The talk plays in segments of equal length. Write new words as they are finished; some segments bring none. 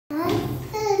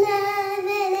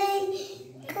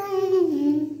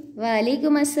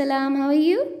वालेकुम अस्सलाम, how are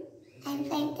you? I'm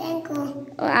fine, thank you.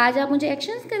 और आज आप मुझे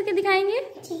एक्शंस करके दिखाएंगे?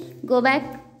 जी. Go back.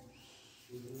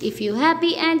 If you happy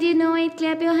and you know it,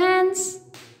 clap your hands.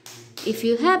 If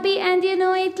you happy and you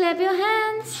know it, clap your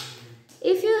hands.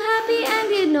 If you happy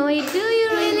and you know it, do you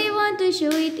really want to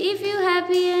show it? If you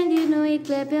happy and you know it,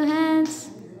 clap your hands.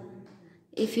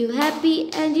 If you happy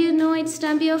and you know it,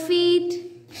 stamp your feet.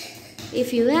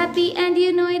 If you happy and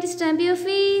you know it, stamp your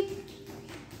feet.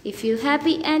 If you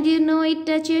happy and you know it,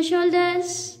 touch your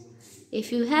shoulders.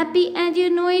 If you happy and you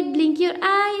know it, blink your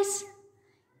eyes.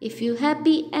 If you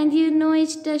happy and you know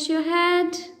it, touch your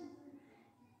head.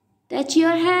 Touch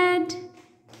your head.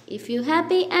 If you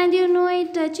happy and you know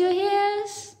it, touch your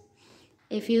ears.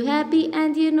 If you happy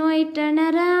and you know it, turn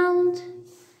around.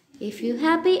 If you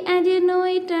happy and you know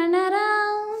it, turn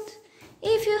around.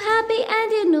 If you happy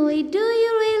and you know it, do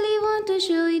you really want to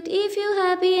show it? If you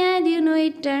happy and you know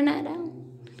it, turn around.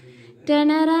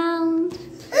 Turn around.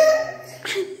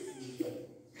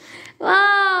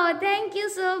 वाह, thank you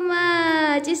so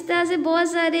much. इस तरह से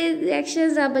बहुत सारे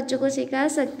actions आप बच्चों को सिखा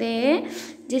सकते हैं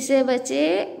जिससे बच्चे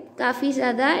काफ़ी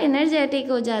ज़्यादा एनर्जेटिक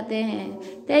हो जाते हैं।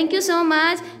 Thank you so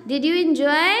much. Did you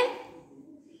enjoy?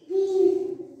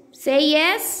 से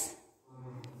यस,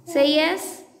 से yes,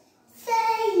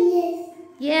 Say yes.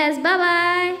 Yes. Bye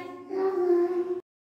bye.